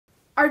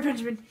Alright,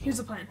 Benjamin, here's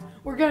the plan.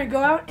 We're gonna go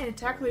out and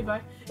attack Levi.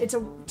 It's a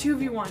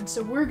 2v1,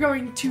 so we're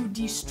going to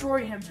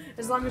destroy him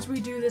as long as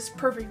we do this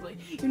perfectly.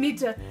 You need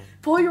to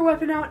pull your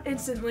weapon out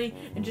instantly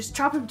and just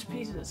chop him to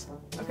pieces,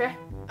 okay?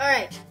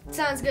 Alright,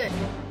 sounds good.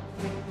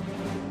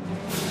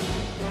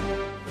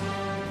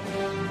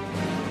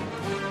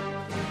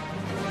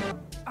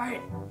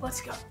 Alright,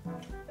 let's go.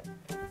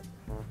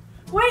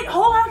 Wait,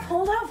 hold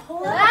up.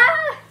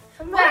 Ah!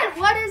 Come back.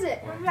 What is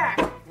it? Come back.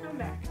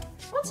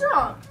 What's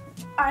wrong?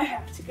 I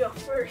have to go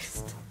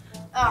first.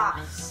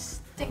 Ah,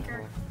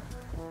 stinker.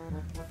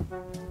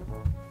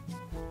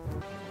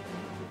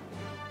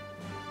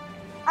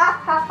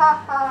 Ah ha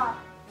ha ha!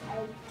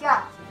 I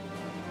got you.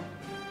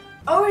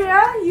 Oh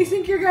yeah? You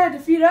think you're gonna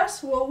defeat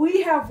us? Well,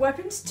 we have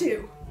weapons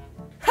too.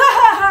 Ha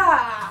ha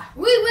ha!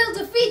 We will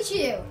defeat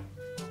you!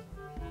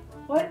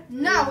 What?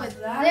 Not with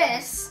that?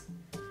 this.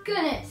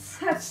 Goodness.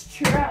 That's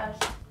trash.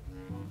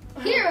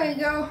 Here we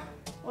go.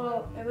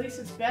 Well, at least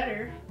it's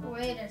better.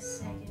 Wait a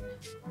second.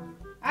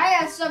 I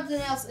have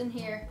something else in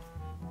here.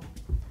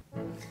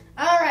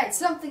 Alright,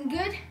 something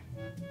good?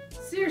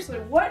 Seriously,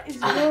 what is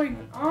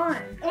going on?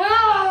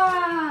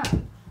 Ah!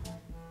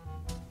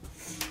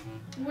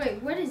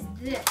 Wait, what is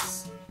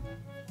this?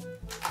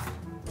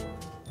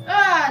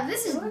 Ah,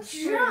 this is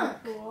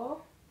junk.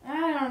 Cool.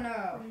 I don't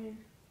know.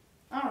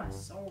 I want a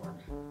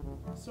sword.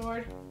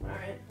 Sword?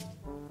 Alright,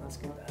 let's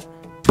get that.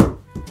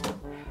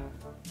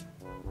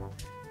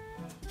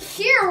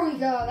 Here we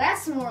go.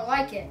 That's more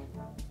like it.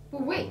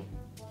 But wait,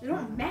 they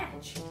don't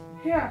match.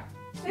 Yeah.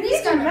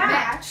 These gonna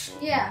match.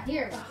 Yeah,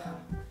 here we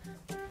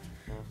go.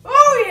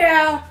 Oh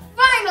yeah!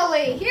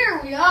 Finally, here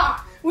we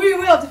are. We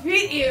will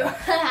defeat you!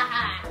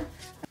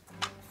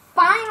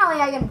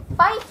 Finally, I can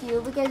fight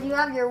you because you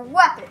have your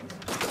weapon.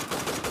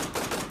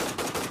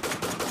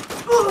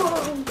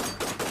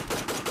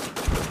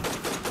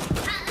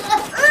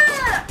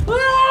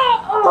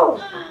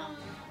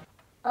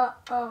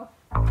 Uh-oh.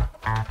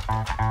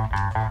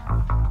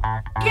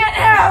 Get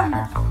him!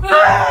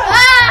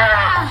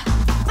 Ah!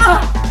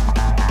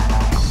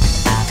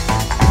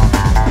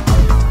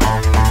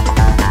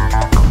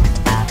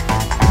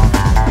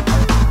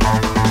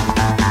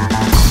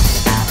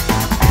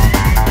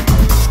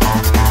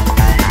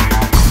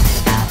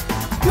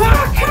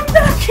 Come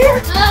back here!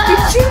 You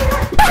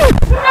cheater!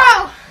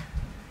 No!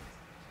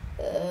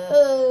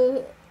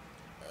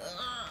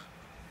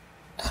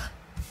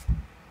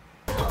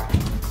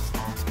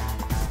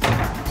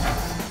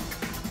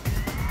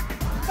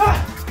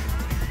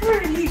 Where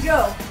did he go?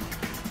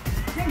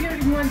 I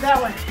think he went that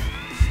way.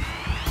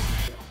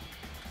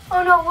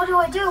 Oh no, what do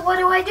I do? What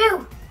do I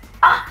do?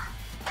 Ah!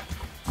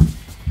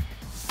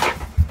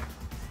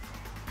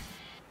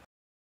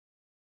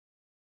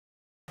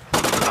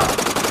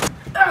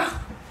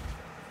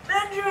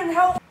 Benjamin,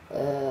 help!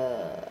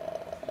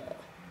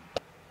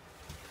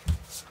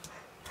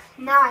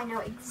 Now I know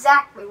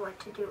exactly what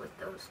to do with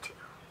those two.